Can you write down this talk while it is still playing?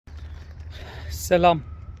Selam.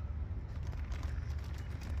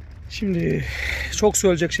 Şimdi çok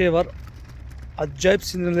söyleyecek şey var. Acayip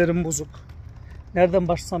sinirlerim bozuk. Nereden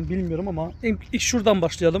başlasam bilmiyorum ama ilk şuradan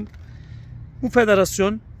başlayalım. Bu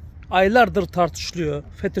federasyon aylardır tartışılıyor.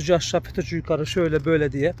 FETÖ'cü aşağı, FETÖ'cü yukarı, şöyle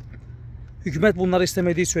böyle diye. Hükümet bunları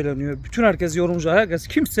istemediği söyleniyor. Bütün herkes, yorumcu, herkes,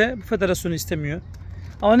 kimse bu federasyonu istemiyor.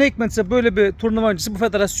 Ama ne hikmetse böyle bir turnuva öncesi bu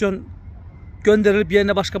federasyon gönderilip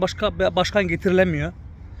yerine başka başkan getirilemiyor.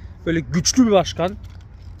 Böyle güçlü bir başkan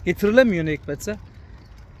getirilemiyor ne hikmetse.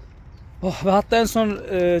 Ve hatta en son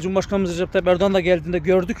Cumhurbaşkanımız Recep Tayyip Erdoğan da geldiğinde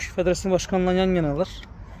gördük. Federasyon başkanıyla yan yanalar.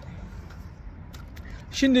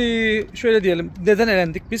 Şimdi şöyle diyelim. Neden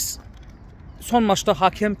elendik biz? Son maçta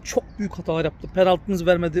hakem çok büyük hatalar yaptı. Penaltımız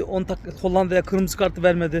vermedi. Hollanda'ya kırmızı kartı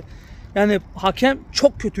vermedi. Yani hakem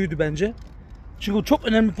çok kötüydü bence. Çünkü çok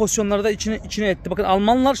önemli pozisyonlarda içine etti. Bakın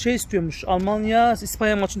Almanlar şey istiyormuş. Almanya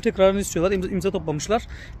İspanya maçının tekrarını istiyorlar. İmza toplamışlar.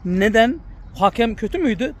 Neden? Hakem kötü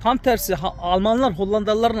müydü? Tam tersi. Almanlar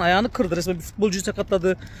Hollandalıların ayağını kırdı. Resmen bir futbolcuyu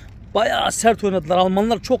sakatladı. Bayağı sert oynadılar.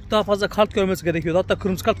 Almanlar çok daha fazla kart görmesi gerekiyordu. Hatta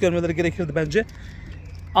kırmızı kart görmeleri gerekirdi bence.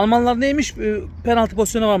 Almanlar neymiş? Penaltı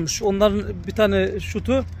pozisyonu varmış. Onların bir tane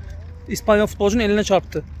şutu İspanyol futbolcunun eline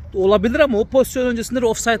çarptı. Olabilir ama o pozisyon öncesinde de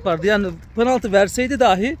offside vardı. Yani penaltı verseydi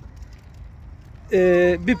dahi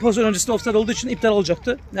bir pozisyon öncesinde offside olduğu için iptal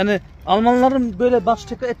olacaktı. Yani Almanların böyle baş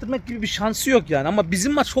tekrar ettirmek gibi bir şansı yok yani. Ama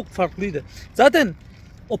bizim maç çok farklıydı. Zaten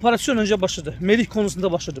operasyon önce başladı. Melih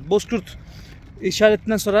konusunda başladı. Bozkurt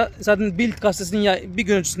işaretinden sonra zaten Bild gazetesinin bir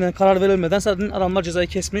gün öncesinden karar verilmeden zaten adamlar cezayı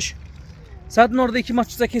kesmiş. Zaten orada 2 maç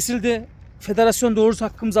ceza kesildi. Federasyon doğrusu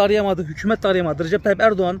hakkımızı arayamadı. Hükümet de arayamadı. Recep Tayyip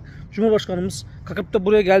Erdoğan, Cumhurbaşkanımız kalkıp da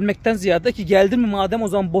buraya gelmekten ziyade ki geldin mi madem o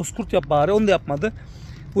zaman Bozkurt yap bari. Onu da yapmadı.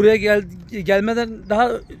 Buraya gelmeden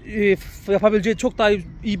daha yapabileceği çok daha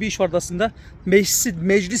iyi bir iş vardı aslında.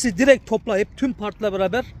 Meclisi direkt toplayıp tüm partilerle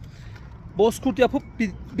beraber Bozkurt yapıp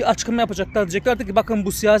bir açıklama yapacaklar. Diyeceklerdi ki bakın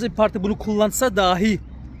bu siyasi bir parti bunu kullansa dahi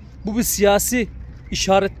bu bir siyasi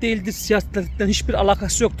işaret değildir. Siyasetle hiçbir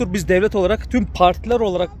alakası yoktur. Biz devlet olarak tüm partiler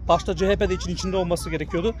olarak başta CHP'de içinde olması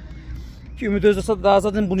gerekiyordu. Ki Ümit Özdağ daha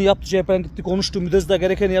zaten bunu yaptı. CHP'den gitti konuştu. Ümit Özdağ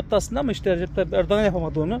gerekeni yaptı aslında ama işte Recep Tayyip Erdoğan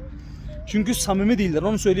yapamadı onu. Çünkü samimi değiller.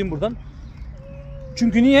 Onu söyleyeyim buradan.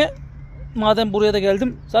 Çünkü niye? Madem buraya da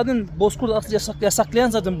geldim. Zaten Bozkurt yasaklayan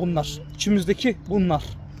zaten bunlar. İçimizdeki bunlar.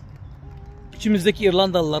 İçimizdeki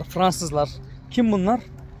İrlandalılar, Fransızlar. Kim bunlar?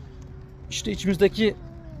 İşte içimizdeki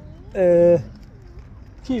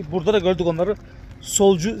ki burada da gördük onları.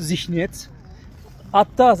 Solcu zihniyet.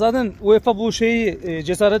 Hatta zaten UEFA bu şeyi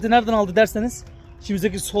cesareti nereden aldı derseniz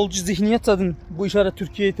içimizdeki solcu zihniyet zaten bu işaret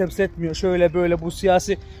Türkiye'yi temsil etmiyor. Şöyle böyle bu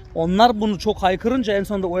siyasi. Onlar bunu çok haykırınca en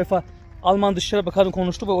sonunda UEFA Alman Dışişleri Bakanı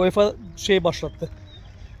konuştu ve UEFA şey başlattı.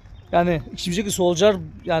 Yani içimizdeki solcular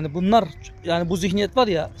yani bunlar yani bu zihniyet var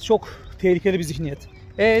ya çok tehlikeli bir zihniyet.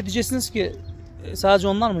 Diyeceksiniz ki sadece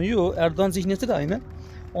onlar mı? Yok. Erdoğan zihniyeti de aynı.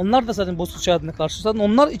 Onlar da zaten Bozkurt şahidine karşı. Zaten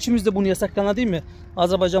onlar içimizde bunu yasaklayanlar değil mi?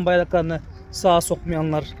 Azerbaycan bayraklarını sağa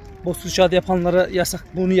sokmayanlar, Bozkurt şahidi yapanlara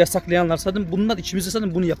bunu yasaklayanlar. Zaten bunlar içimizde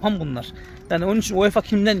zaten bunu yapan bunlar. Yani onun için UEFA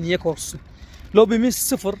kimden niye korksun? Lobimiz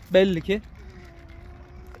sıfır belli ki.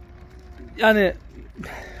 Yani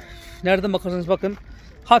nereden bakarsanız bakın.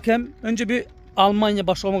 Hakem önce bir Almanya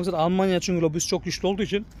başta olmak üzere Almanya çünkü lobisi çok güçlü olduğu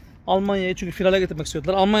için Almanya'yı çünkü finale getirmek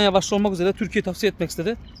istiyorlar. Almanya başta olmak üzere Türkiye'yi tasfiye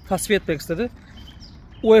etmek istedi.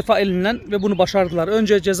 UEFA elinden ve bunu başardılar.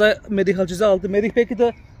 Önce ceza aldı. Melih belki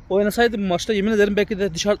de oynasaydı bu maçta yemin ederim belki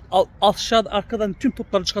de aşağı arkadan tüm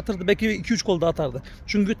topları çıkartırdı. Belki 2-3 gol daha atardı.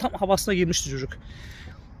 Çünkü tam havasına girmişti çocuk.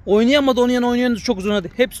 Oynayamadı. Oynayan çok güzel oynadı.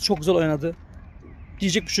 Hepsi çok güzel oynadı.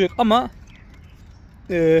 Diyecek bir şey yok ama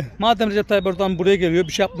madem Recep Tayyip Erdoğan buraya geliyor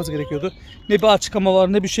bir şey yapması gerekiyordu. Ne bir açıklama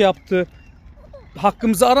var ne bir şey yaptı.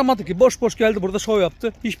 Hakkımızı aramadı ki. Boş boş geldi burada şov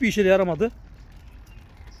yaptı. Hiçbir işe de yaramadı.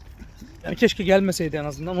 Yani keşke gelmeseydi en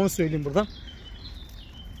azından onu söyleyeyim buradan.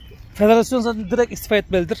 Federasyon zaten direkt istifa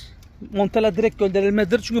etmelidir. Montella direkt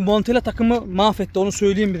gönderilmelidir. Çünkü Montella takımı mahvetti onu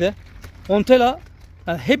söyleyeyim bir de. Montella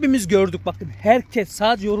yani hepimiz gördük bakın. Herkes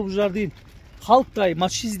sadece yorumcular değil. Halk dahi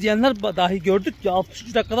maçı izleyenler dahi gördük ya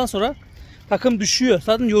 63 dakikadan sonra takım düşüyor.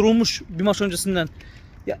 Zaten yorulmuş bir maç öncesinden.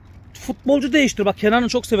 Ya, futbolcu değiştir. Bak Kenan'ı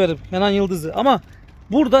çok severim. Kenan Yıldız'ı ama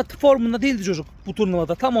burada formunda değildi çocuk bu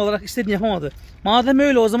turnuvada. Tam olarak istediğini yapamadı. Madem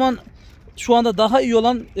öyle o zaman şu anda daha iyi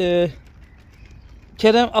olan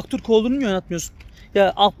Kerem Aktürkoğlu'nu mu yönetmiyorsun?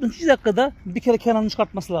 Ya 60. dakikada bir kere Kenan'ı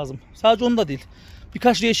çıkartması lazım. Sadece onu da değil.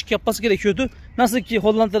 Birkaç değişiklik yapması gerekiyordu. Nasıl ki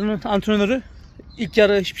Hollanda'nın antrenörü ilk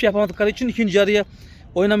yarı hiçbir şey yapamadıkları için ikinci yarıya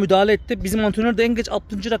oyuna müdahale etti. Bizim antrenör de en geç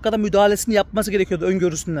 60. dakikada müdahalesini yapması gerekiyordu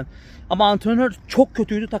öngörüsünden. Ama antrenör çok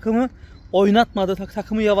kötüydü. Takımı oynatmadı.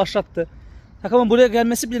 Takımı yavaşlattı. Takımın buraya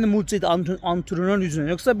gelmesi bile mucizeydi antrenör yüzünden.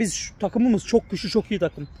 Yoksa biz takımımız çok güçlü, çok iyi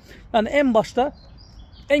takım. Yani en başta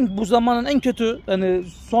bu zamanın en kötü, hani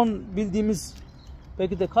son bildiğimiz,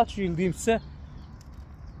 belki de kaç yıl diyeyim size,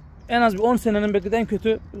 en az bir 10 senenin belki de en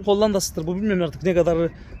kötü Hollanda'sıdır. Bu bilmiyorum artık ne kadar,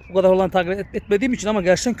 o kadar Hollanda takip etmediğim için, ama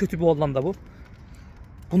gerçekten kötü bir Hollanda bu.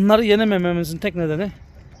 Bunları yenemememizin tek nedeni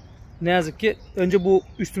ne yazık ki önce bu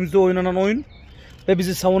üstümüzde oynanan oyun ve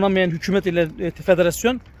bizi savunamayan hükümet ile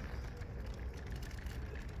federasyon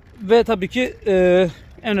ve tabii ki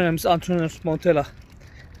en önemlisi antrenör Montella.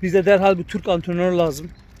 Bize derhal bir Türk antrenör lazım.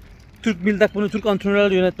 Türk milli takımını Türk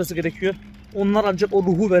antrenörlerle yönetmesi gerekiyor. Onlar ancak o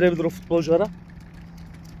ruhu verebilir o futbolculara.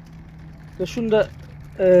 Ve şunu da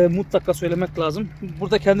mutlaka söylemek lazım.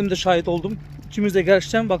 Burada kendim de şahit oldum. İkimiz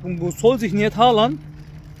gerçekten bakın, bu sol zihniyet halen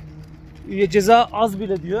ceza az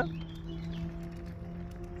bile diyor.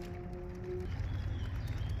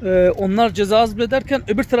 Onlar ceza az bile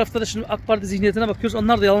derken öbür tarafta da şimdi AK Parti zihniyetine bakıyoruz.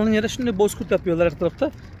 Onlar da yalanın yere şimdi Bozkurt yapıyorlar her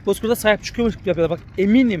tarafta. Bozkurt'a sahip çıkıyormuş gibi yapıyorlar. Bak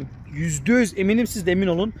eminim, %100 eminim, siz de emin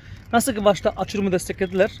olun. Nasıl ki başta açılımı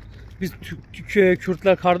desteklediler. Biz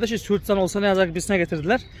Kürtler kardeşiz. Kürtistan olsa ne yazar gibisine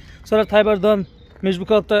getirdiler. Sonra Tayyip Erdoğan mecbur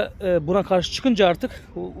kalıp da buna karşı çıkınca artık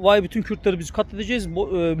vay bütün Kürtleri biz katledeceğiz,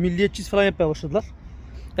 milliyetçiyiz falan yapmaya başladılar.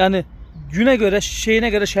 Yani güne göre, şeyine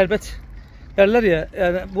göre şerbet derler ya.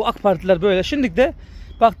 Yani bu AK Partiler böyle. Şimdi de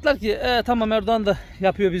baktılar ki tamam, Erdoğan da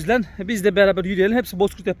yapıyor bizden, biz de beraber yürüyelim. Hepsi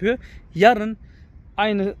Bozkurt yapıyor. Yarın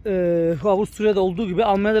aynı Avusturya'da olduğu gibi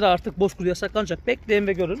Almanya'da artık Bozkurt yasaklanacak. Bekleyin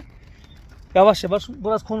ve görün. Yavaş yavaş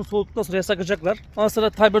biraz konu soğuduktan sonra yasaklayacaklar. Ondan sonra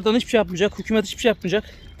Tayyip Erdoğan hiçbir şey yapmayacak. Hükümet hiçbir şey yapmayacak.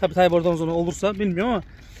 Tabii Tayyip Erdoğan sonra olursa bilmiyorum ama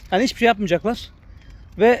yani hiçbir şey yapmayacaklar.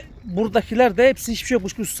 Ve buradakiler de hepsi hiçbir şey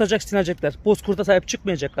yokmuş gibi susacak, sinecekler. Bozkurt'a sahip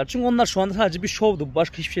çıkmayacaklar. Çünkü onlar şu anda sadece bir şovdu.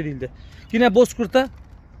 Başka hiçbir şey değildi. Yine Bozkurt'a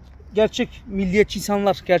gerçek milliyetçi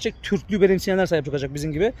insanlar, gerçek Türklüğü benimseyenler sahip çıkacak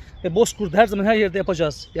bizim gibi. Ve Bozkurt'u her zaman her yerde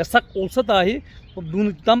yapacağız. Yasak olsa dahi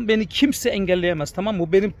bundan beni kimse engelleyemez, tamam mı?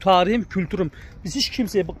 Bu benim tarihim, kültürüm. Biz hiç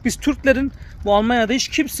kimseye, bak biz Türklerin bu Almanya'da hiç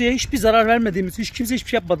kimseye hiçbir zarar vermediğimiz, hiç kimseye hiçbir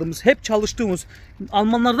şey yapmadığımız, hep çalıştığımız,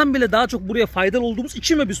 Almanlardan bile daha çok buraya faydalı olduğumuz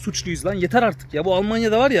için mi biz suçluyuz lan? Yeter artık ya. Bu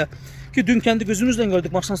Almanya'da var ya, ki dün kendi gözümüzle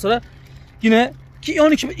gördük maçtan sonra. Yine ki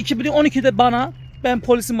 2012'de ben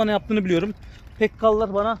polisin bana yaptığını biliyorum.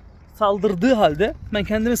 PKK'lılar bana saldırdığı halde ben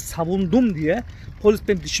kendimi savundum diye polis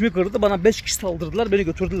benim dişimi kırdı. Bana 5 kişi saldırdılar, beni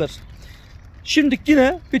götürdüler. Şimdi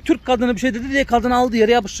yine bir Türk kadını bir şey dedi diye kadını aldı,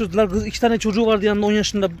 yere yapıştırdılar. Kız 2 tane çocuğu vardı yanında, 10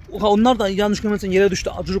 yaşında. Onlar da yanlış görmezsen yere düştü.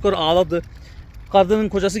 Çocuklar ağladı. Kadının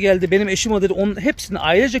kocası geldi, benim eşim o dedi. Onun hepsini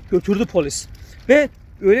ailecek götürdü polis. Ve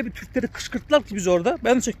öyle bir Türkleri kışkırttılar ki biz orada.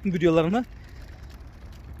 Ben de çektim videolarını.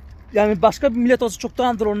 Yani başka bir millet olsa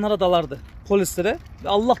çoktandır onlara dalardı, polislere.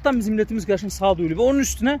 Allah'tan bizim milletimiz gerçekten sağduyulu. Ve onun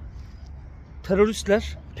üstüne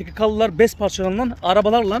teröristler, PKK'lılar bez parçalanan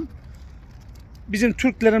arabalarla bizim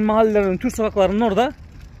Türklerin mahallelerinin, Türk sokaklarının orada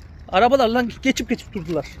arabalarla geçip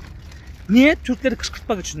durdular. Niye? Türkleri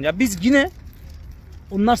kışkırtmak için. Ya biz yine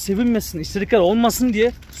onlar sevinmesin, istedikleri olmasın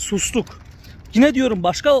diye sustuk. Yine diyorum,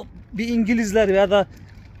 başka bir İngilizler ya da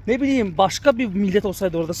ne bileyim başka bir millet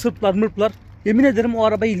olsaydı orada, Sırplar, Mırplar, yemin ederim o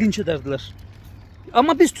arabayı linç ederdiler.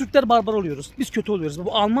 Ama biz Türkler barbar oluyoruz. Biz kötü oluyoruz.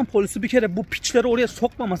 Bu Alman polisi bir kere bu piçleri oraya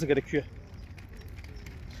sokmaması gerekiyor.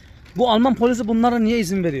 Bu Alman polisi bunlara niye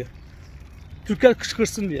izin veriyor? Türkler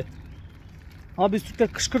kışkırsın diye. Ama biz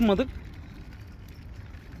Türkler kışkırmadık.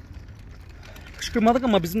 Kışkırmadık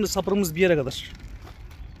ama bizim de sabrımız bir yere kadar.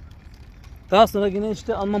 Daha sonra yine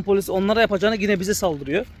işte Alman polisi onlara yapacağını yine bize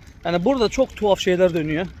saldırıyor. Yani burada çok tuhaf şeyler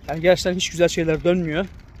dönüyor. Yani gerçekten hiç güzel şeyler dönmüyor.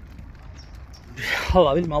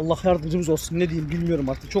 Allah bilmiyorum, Allah yardımcımız olsun, ne diyeyim bilmiyorum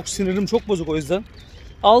artık. Çok sinirim çok bozuk o yüzden.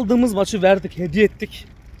 Aldığımız maçı verdik, hediye ettik.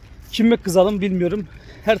 Kime kızalım bilmiyorum.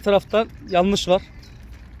 Her tarafta yanlış var.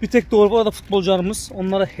 Bir tek doğru var da futbolcularımız.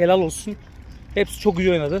 Onlara helal olsun. Hepsi çok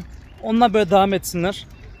iyi oynadı. Onlar böyle devam etsinler.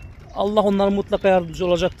 Allah onlara mutlaka yardımcı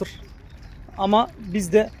olacaktır. Ama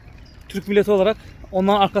biz de Türk milleti olarak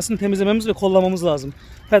onların arkasını temizlememiz ve kollamamız lazım.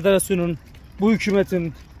 Federasyonun, bu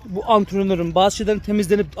hükümetin, bu antrenörün bazı şeylerin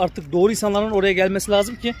temizlenip artık doğru insanların oraya gelmesi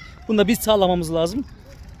lazım ki bunu da biz sağlamamız lazım.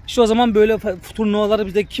 İşte o zaman böyle turnuvaları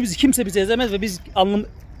bizde kimse bizi ezemez ve biz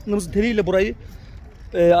alnımızın teriyle burayı,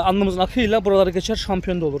 alnımızın akıyla buraları geçer,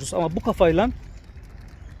 şampiyon da oluruz. Ama bu kafayla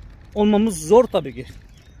olmamız zor tabii ki.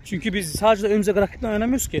 Çünkü biz sadece önümüze rakiple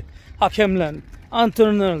oynamıyoruz ki. Hakemle,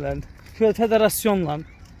 antrenörle, federasyonla.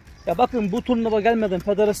 Ya bakın, bu turnuva gelmeden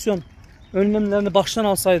federasyon önlemlerini baştan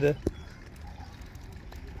alsaydı.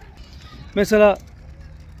 Mesela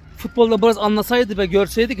futbolda biraz anlasaydı ve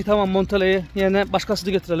görseydi ki tamam, Montella'yı yerine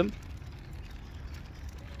başkasını getirelim.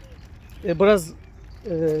 Biraz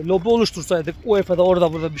lobi oluştursaydık, UEFA'da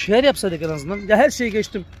orada burada bir şeyler yapsaydık en azından. Ya her şeyi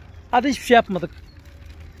geçtim. Hadi hiçbir şey yapmadık.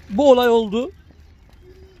 Bu olay oldu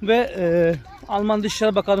ve Alman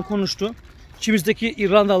Dışişleri Bakanı konuştu. İçimizdeki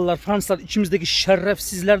İrlandalılar, Fransızlar, içimizdeki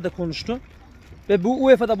şerefsizler de konuştu. Ve bu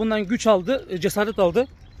UEFA'da bundan güç aldı, cesaret aldı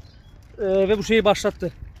ve bu şeyi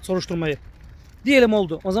başlattı, soruşturmayı. Diyelim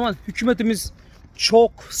oldu. O zaman hükümetimiz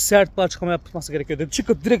çok sert bir açıklama yapması gerekiyordu.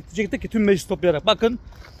 Çıkıp direkt diyecekti ki tüm meclis toplayarak bakın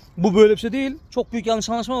bu böyle bir şey değil. Çok büyük yanlış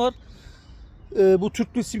anlaşma var. Bu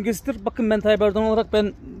Türklüğü simgesidir. Bakın ben Tayyip Erdoğan olarak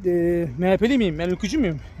ben MHP'li miyim? Ben ülkücü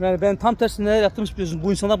müyüm? Yani ben tam tersine neler yaptığımı biliyorsunuz.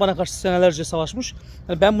 Bu insanlar bana karşı senelerce savaşmış.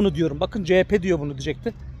 Yani ben bunu diyorum. Bakın CHP diyor bunu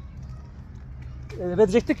diyecekti. Ve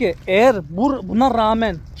diyecekti ki eğer buna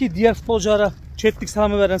rağmen ki diğer futbolculara çetlik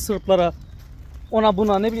selamı veren Sırplara ona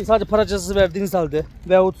buna ne bileyim sadece para cezası verdiğiniz halde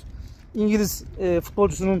veyahut İngiliz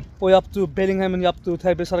futbolcusunun o yaptığı Bellingham'ın yaptığı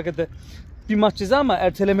terbiyesiz harekete bir maç ceza ama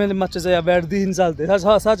ertelemeli maç cezaya verdiğiniz halde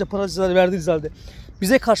sadece para cezaları verdiğiniz halde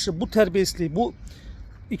bize karşı bu terbiyesizliği bu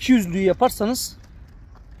ikiyüzlülüğü yaparsanız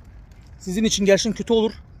sizin için gerçekten kötü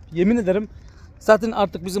olur. Yemin ederim zaten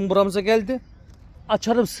artık bizim buramıza geldi.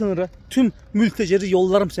 Açarım sınırı. Tüm mültecileri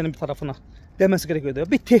yollarım senin bir tarafına. Demesi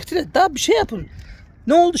gerekiyor. Bir tehdit et. Daha bir şey yapın.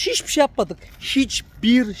 Ne oldu? Hiçbir şey yapmadık.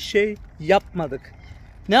 Hiçbir şey yapmadık.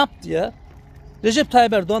 Ne yaptı ya? Recep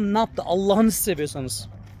Tayyip Erdoğan ne yaptı? Allah'ını seviyorsanız.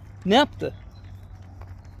 Ne yaptı?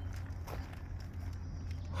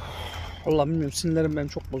 Allah bilmiyorum. Sinirlerim benim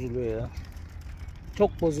çok bozuluyor ya.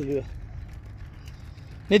 Çok bozuluyor.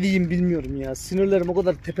 Ne diyeyim bilmiyorum ya. Sinirlerim o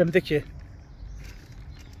kadar tepemde ki.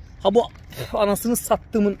 Ha bu anasını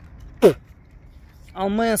sattığımın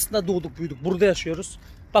Almanya'sında doğduk büyüdük. Burada yaşıyoruz.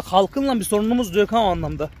 Bak halkınla bir sorunumuz yok ama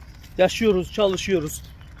anlamda. Yaşıyoruz, çalışıyoruz.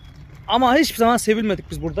 Ama hiçbir zaman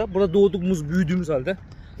sevilmedik biz burada. Burada doğduğumuz, büyüdüğümüz halde.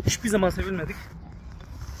 Hiçbir zaman sevilmedik.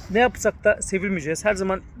 Ne yapsak da sevilmeyeceğiz. Her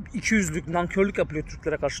zaman ikiyüzlülük, nankörlük yapılıyor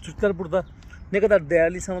Türklere karşı. Türkler burada ne kadar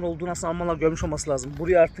değerli insanlar olduğunu aslında Almanlar görmüş olması lazım.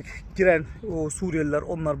 Buraya artık giren o Suriyeliler,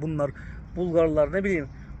 onlar bunlar, Bulgarlar ne bileyim.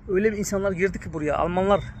 Öyle bir insanlar girdi ki buraya.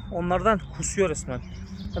 Almanlar onlardan kusuyor resmen.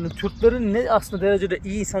 Yani Türklerin ne aslında derecede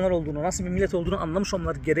iyi insanlar olduğunu, nasıl bir millet olduğunu anlamış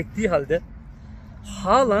olmaları gerektiği halde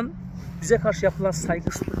halen bize karşı yapılan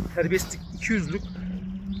saygısızlık, terbiyesizlik, ikiyüzlülük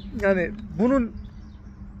yani bunun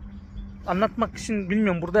anlatmak için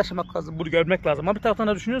bilmiyorum burada yaşamak lazım, bunu görmek lazım. Ama bir taraftan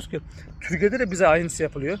da düşünüyoruz ki Türkiye'de de bize aynısı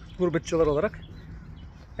yapılıyor gurbetçiler olarak.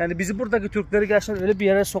 Yani bizi buradaki Türkleri gerçekten öyle bir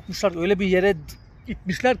yere sokmuşlar, öyle bir yere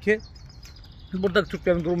itmişler ki buradaki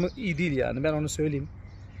Türklerin durumu iyi değil yani ben onu söyleyeyim.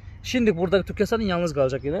 Şimdi buradaki Türk insanı yalnız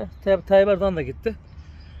kalacak yine. Tayyip Erdoğan da gitti.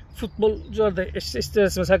 Futbolcular da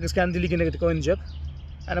isterseniz herkes kendi ligine gidip oynayacak.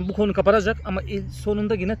 Yani bu konu kapanacak ama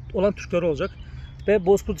sonunda yine olan Türkler olacak. Ve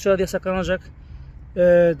Bozkurt dışarıda yasaklanacak.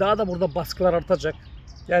 Daha da burada baskılar artacak.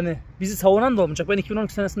 Yani bizi savunan da olmayacak. Ben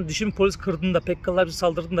 2012 senesinde dişimi polis kırdığında, PKK'lar bizi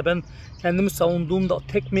saldırdığında ben kendimi savunduğumda,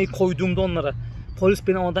 tekmeyi koyduğumda onlara polis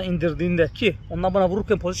beni oradan indirdiğinde ki onlar bana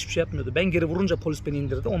vururken polis hiçbir şey yapmıyordu. Ben geri vurunca polis beni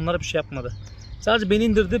indirdi. Onlara bir şey yapmadı. Sadece beni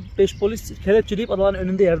indirdi. 5 polis kelepçeleyip adamın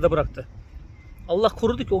önünde yerde bıraktı. Allah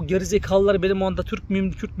korudu ki o gerizekalılar benim o anda Türk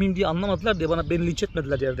müyüm, Kürt müyüm diye anlamadılar diye bana beni linç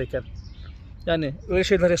etmediler yerdeyken. Yani öyle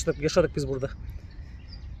şeyler yaşadık biz burada.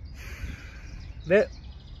 Ve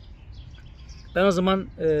ben o zaman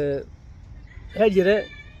her yere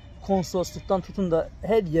konsolosluktan tutun da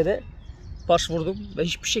her yere başvurdum ve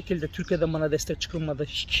hiçbir şekilde Türkiye'den bana destek çıkılmadı.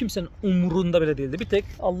 Hiç kimsenin umurunda bile değildi. Bir tek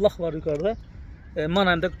Allah var yukarıda.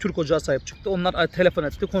 Mannheim'de Türk ocağı sahip çıktı. Onlar telefon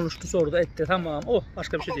etti, konuştu, sordu, etti. Tamam. O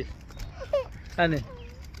başka bir şey değil. Hani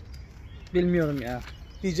bilmiyorum ya.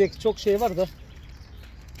 Diyecek çok şey var da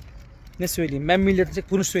ne söyleyeyim? Ben millete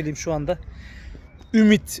bunu söyleyeyim şu anda.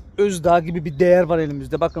 Ümit Özdağ gibi bir değer var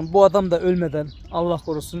elimizde. Bakın bu adam da ölmeden Allah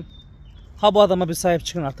korusun. Ha bu adama bir sahip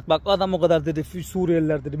çıkın artık. Bak adam o kadar dedi,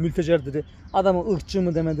 Suriyeliler dedi, mülteciler dedi. Adamı ırkçı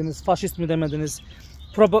mı demediniz, faşist mi demediniz,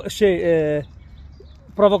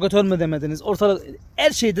 provokatör mü demediniz, ortada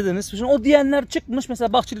her şey dediniz. Şimdi o diyenler çıkmış,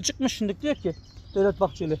 mesela Bahçeli çıkmış şimdi diyor ki, Devlet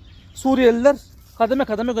Bahçeli, Suriyeliler kademe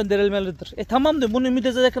kademe gönderilmelidir. Tamam diyor, bunu ümit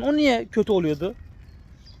ederken o niye kötü oluyordu?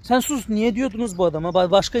 Sen sus, niye diyordunuz bu adama?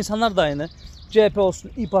 Başka insanlar da aynı. CHP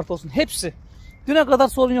olsun, İYİ Parti olsun, hepsi. Düne kadar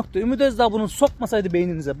sorun yoktu. Ümit Özdağ bunu sokmasaydı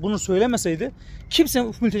beyninize, bunu söylemeseydi kimse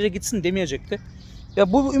mülteciye gitsin demeyecekti.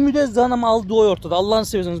 Ya bu Ümit Özdağ'ın ama aldığı oy ortada. Allah'ını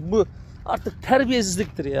seviyorsanız bu artık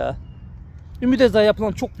terbiyesizliktir ya. Ümit Özdağ'a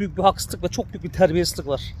yapılan çok büyük bir haksızlık ve çok büyük bir terbiyesizlik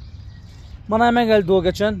var. Bana hemen geldi o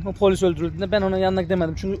geçen, o polis öldürüldüğünde ben onun yanına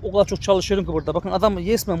gidemedim. Çünkü o kadar çok çalışıyorum ki burada. Bakın adam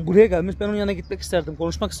yesmen buraya gelmiş, ben onun yanına gitmek isterdim,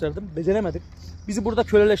 konuşmak isterdim. Beceremedik. Bizi burada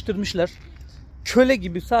köleleştirmişler. Köle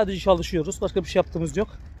gibi sadece çalışıyoruz. Başka bir şey yaptığımız yok.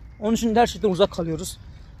 Onun için gerçekten uzak kalıyoruz.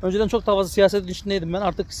 Önceden çok daha fazla siyasetin içindeydim ben.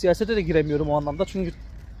 Artık siyasete de giremiyorum o anlamda. Çünkü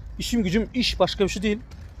işim gücüm iş, başka bir şey değil.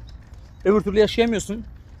 Öbür türlü yaşayamıyorsun.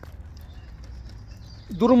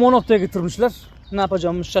 durumu o noktaya getirmişler. Ne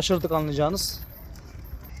yapacağımızı şaşırdık anlayacağınız.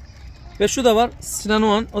 Ve şu da var, Sinan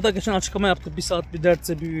Oğan, o da geçen açıklama yaptı. Bir saat bir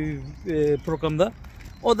dertse bir programda.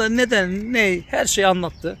 O da neden, ne, her şeyi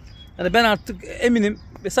anlattı. Yani ben artık eminim,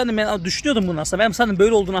 ve sanırım ben düşünüyordum bunu aslında. Ben sanırım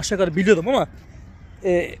böyle olduğunu aşağı yukarı biliyordum ama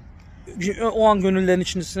o an gönüllerin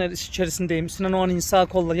içerisindeyim. Sinan Oğan'ın sağ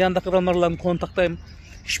kolları, yanındaki adamlarla kontaktayım.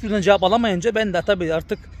 Hiçbirinden cevap alamayınca ben de tabii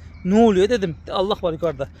artık ne oluyor dedim. Allah var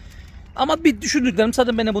yukarıda. Ama bir düşündüklerim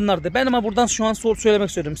zaten bana bunlardı. Ben ama buradan şu an söylemek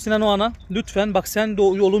istiyorum. Sinan Oğan'a lütfen bak, sen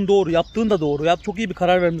yolun doğru, yaptığın da doğru. Çok iyi bir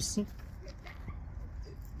karar vermişsin.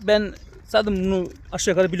 Ben zaten bunu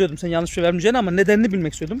aşağı yukarı biliyordum, sen yanlış şey vermeyeceğini, ama nedenini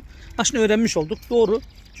bilmek istiyordum. Şimdi öğrenmiş olduk. Doğru.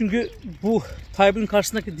 Çünkü bu Tayyip'in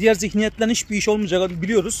karşısındaki diğer zihniyetlerin hiçbir iş olmayacağını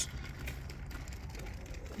biliyoruz.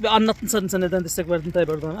 Ve anlattın zaten sen neden destek verdin Tayyip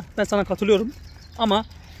Erdoğan'a. Ben sana katılıyorum. Ama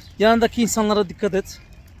yanındaki insanlara dikkat et.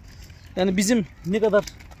 Yani bizim ne kadar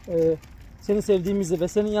seni sevdiğimizi ve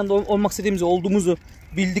senin yanında olmak istediğimizi, olduğumuzu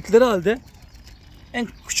bildikleri halde en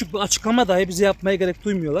küçük bir açıklama dahi bize yapmaya gerek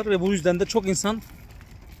duymuyorlar. Ve bu yüzden de çok insan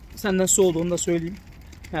senden soğudu, onu da söyleyeyim.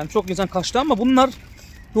 Yani çok insan kaçtı ama bunlar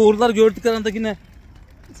doğrular gördükleri anda yine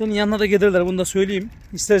senin yanına da gelirler, bunu da söyleyeyim.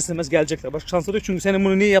 İster istemez gelecekler. Başka şansları yok çünkü senin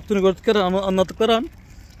bunu niye yaptığını gördükleri an, anlattıkları an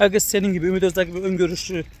herkes senin gibi, Ümit Özdağ gibi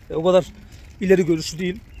öngörüşlü, o kadar ileri görüşlü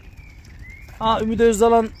değil. Ümit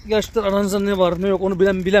Özdağ'la gerçekten aranızda ne var ne yok onu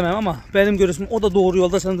bilemem ama benim görüşüm o da doğru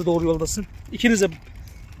yolda, sen de doğru yoldasın. İkiniz de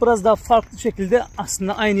biraz daha farklı şekilde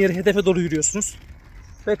aslında aynı yere, hedefe doğru yürüyorsunuz.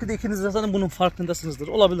 Belki de ikiniz de zaten bunun farkındasınızdır.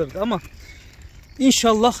 Olabilirdi ama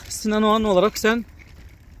inşallah Sinan Oğan olarak sen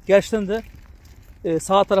gerçekten de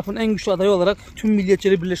sağ tarafın en güçlü adayı olarak tüm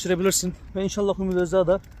milliyetçileri birleştirebilirsin. Ve inşallah Ümit Özdağ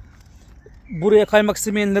da buraya kaymak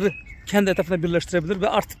istemeyenleri kendi etrafına birleştirebilir ve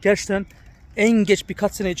artık gerçekten en geç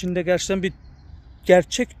birkaç sene içinde gerçekten bir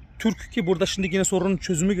gerçek Türk, ki burada şimdi yine sorunun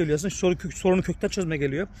çözümü geliyor. Sorunu kökten çözme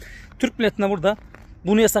geliyor. Türk milletine burada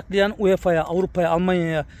bunu yasaklayan UEFA'ya, Avrupa'ya,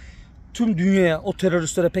 Almanya'ya, tüm dünyaya, o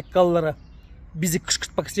teröristlere, PKK'lılara, bizi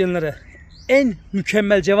kışkırtmak isteyenlere en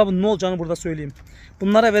mükemmel cevabın ne olacağını burada söyleyeyim.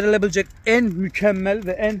 Bunlara verilebilecek en mükemmel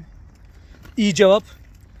ve en iyi cevap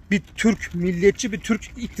bir Türk, milliyetçi bir Türk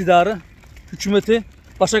iktidarı, hükümeti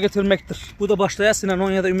başa getirmektir. Bu da başta ya Sinan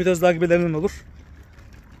Oğan ya da Ümit Özdağ gibilerinin olur.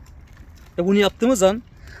 Bunu yaptığımız an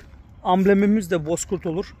amblemimiz de Bozkurt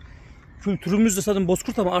olur. Kültürümüz de zaten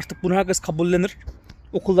Bozkurt ama artık bunu herkes kabullenir.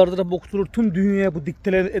 Okullarda da bu okutulur. Tüm dünyaya bu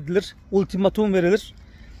dikte edilir. Ultimatum verilir.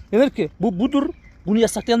 Denir ki bu budur. Bunu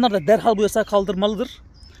yasaklayanlar da derhal bu yasağı kaldırmalıdır.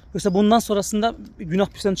 Yoksa bundan sonrasında günah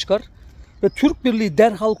bizden çıkar. Ve Türk Birliği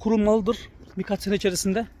derhal kurulmalıdır birkaç sene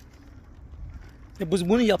içerisinde. Biz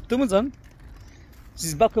bunu yaptığımız an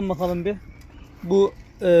siz bakın bakalım bir bu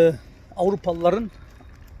Avrupalıların,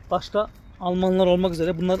 başta Almanlar olmak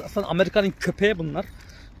üzere, bunlar aslında Amerika'nın köpeği bunlar.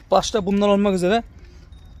 Başta bunlar olmak üzere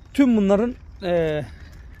tüm bunların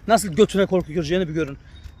nasıl götüne korku göreceğini bir görün.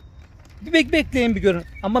 Bir bekleyin, bir görün.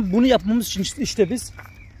 Ama bunu yapmamız için işte biz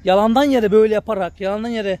yalandan yere böyle yaparak, yalandan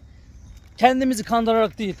yere kendimizi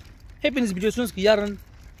kandırarak değil. Hepiniz biliyorsunuz ki yarın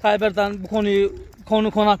Tayyip Erdoğan bu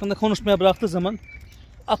konu hakkında konuşmaya bıraktığı zaman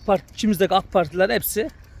içimizdeki AK Partiler hepsi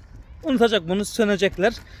unutacak bunu,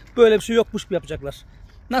 sönecekler. Böyle bir şey yokmuş gibi yapacaklar.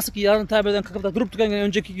 Nasıl ki yarın Tayyip Erdoğan kalkıp da durup dururken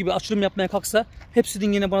önceki gibi açılım yapmaya kalksa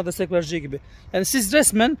hepsinin yine bana destek vereceği gibi. Yani siz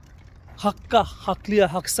resmen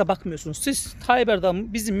haklıya, haksıza bakmıyorsunuz. Siz Tayyip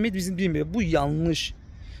Erdoğan bizim mi, bizim değil mi? Bu yanlış.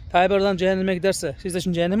 Tayyip Erdoğan cehenneme giderse siz de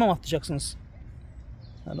şimdi cehenneme mi atlayacaksınız?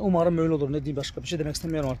 Yani umarım öyle olur. Ne diyeyim, başka bir şey demek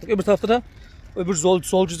istemiyorum artık. Öbür tarafta da öbür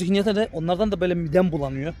solcu zihniyete de onlardan da böyle midem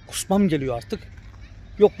bulanıyor. Kusmam geliyor artık.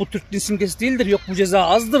 Yok bu Türk simgesi değildir. Yok bu ceza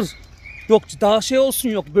azdır. Yok daha şey olsun,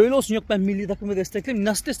 yok böyle olsun, yok ben milli takımı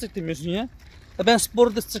desteklemiyorum. Nasıl desteklemiyorsun ya? Ben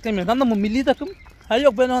sporu desteklemiyorum. Anladın mı? Milli takım. Hayır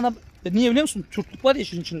yok ben ona... Niye biliyor musun? Türklük var ya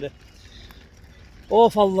işin içinde.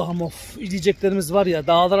 Of Allah'ım of. Diyeceklerimiz var ya,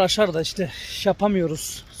 dağlar aşar da işte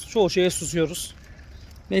yapamıyoruz. Çoğu şeye susuyoruz.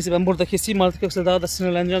 Neyse ben burada keseyim artık, yoksa daha da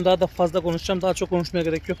sinirleneceğim. Daha da fazla konuşacağım. Daha çok konuşmaya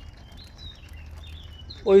gerek yok.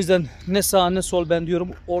 O yüzden ne sağ ne sol ben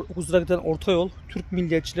diyorum. Huzura giden orta yol. Türk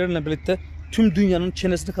milliyetçileriyle birlikte tüm dünyanın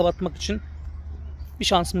çenesini kapatmak için bir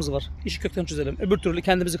şansımız var. İşi kökten çözelim. Öbür türlü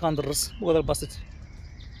kendimizi kandırırız. Bu kadar basit.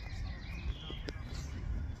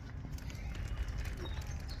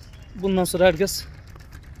 Bundan sonra herkes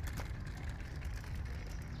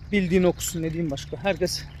bildiğini okusun, ne diyeyim başka.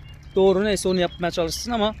 Herkes doğru neyse onu yapmaya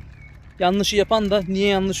çalışsın ama yanlışı yapan da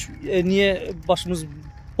niye başımız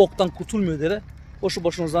boktan kurtulmuyor dere boşu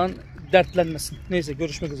boşuna dertlenmesin. Neyse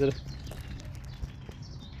görüşmek üzere.